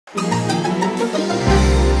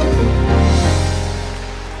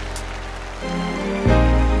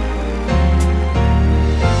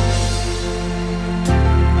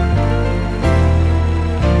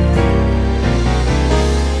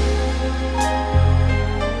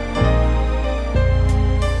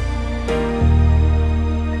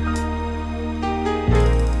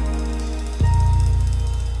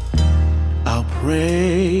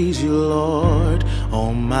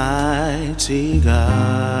Almighty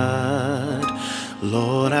God.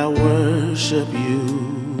 Lord, I worship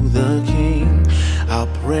you, the King. I'll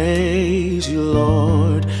praise you,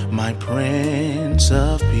 Lord, my Prince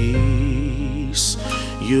of Peace.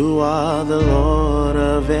 You are the Lord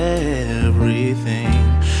of everything.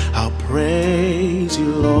 I'll praise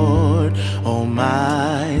you, Lord, oh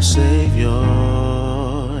my Savior.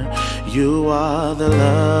 You are the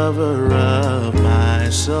lover of my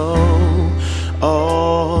soul,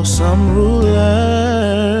 awesome ruler.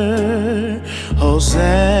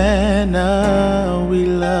 Hosanna, we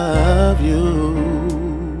love you.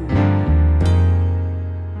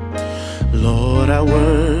 Lord, I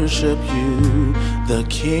worship you, the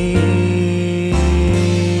King.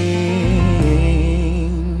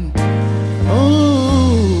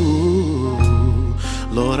 Oh,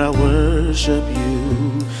 Lord, I worship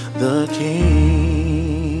you, the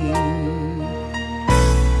King.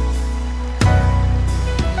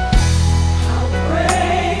 I'll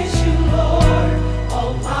praise you, Lord,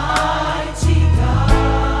 Almighty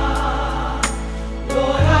God.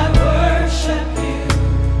 Lord, I worship you,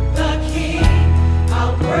 the King.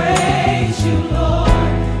 I'll praise you,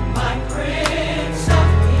 Lord, my Prince of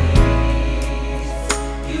Peace.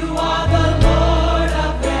 You are the Lord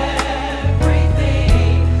of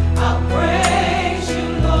everything. I'll praise you,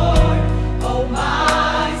 Lord, oh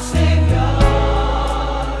my Savior.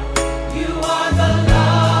 You are the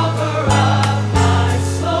lover of my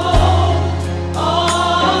soul,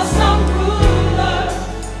 awesome ruler.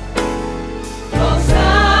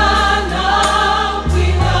 Hosanna, we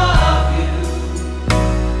love you.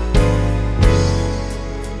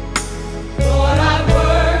 Lord, I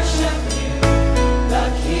worship you, the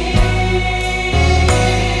King.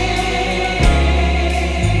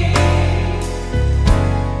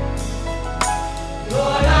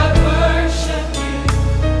 Lord, I worship you,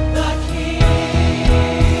 the King.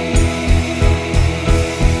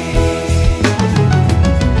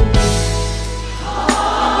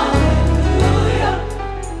 Hallelujah.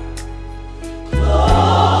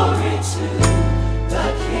 Glory to the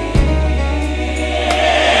King.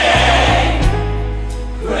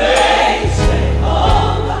 Praise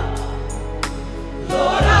Jehovah.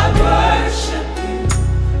 Lord, I worship you,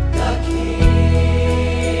 the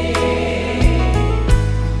King.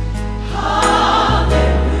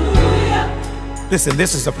 Hallelujah. Listen,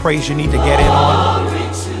 this is a praise you need to get in on. Glory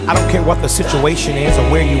to I don't care what the situation is or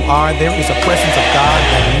where you are, there is a presence of God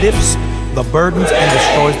that lifts the burdens and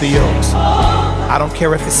destroys the yokes. I don't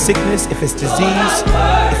care if it's sickness, if it's disease,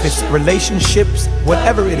 if it's relationships,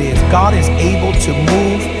 whatever it is, God is able to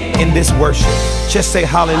move in this worship. Just say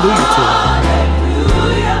hallelujah to Him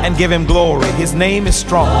Hallelujah. and give Him glory. His name is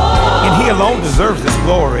strong, and He alone deserves this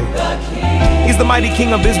glory. The King. He's the mighty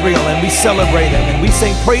King of Israel, and we celebrate Him, and we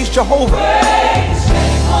sing praise Jehovah. Praise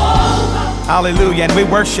Jehovah. Hallelujah, and we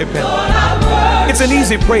worship Him. Lord, I worship. It's an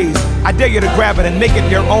easy praise. I dare you to grab it and make it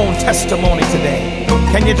your own testimony today.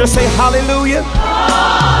 Can you just say hallelujah?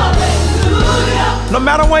 Hallelujah. No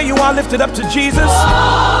matter where you are, lift it up to Jesus.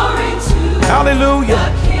 Glory to Hallelujah.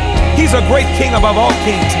 the King. He's a great King above all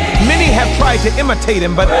kings. Many have tried to imitate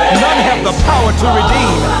Him, but none have the power to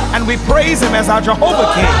redeem. And we praise Him as our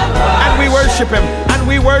Jehovah King. And we worship Him. And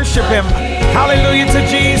we worship Him. Hallelujah to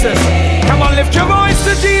Jesus. Come on, lift your voice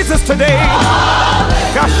to Jesus today.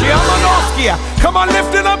 Come on,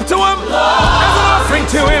 lift it up to Him as an offering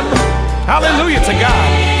to Him. Hallelujah to God.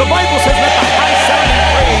 The Bible says, let the high sounding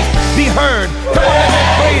praise be heard. Come on, let that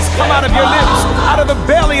praise come out of your lips, out of the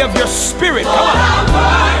belly of your spirit. Come on.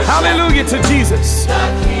 Hallelujah to Jesus.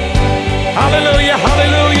 Hallelujah,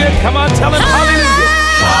 hallelujah. Come on, tell Him hallelujah.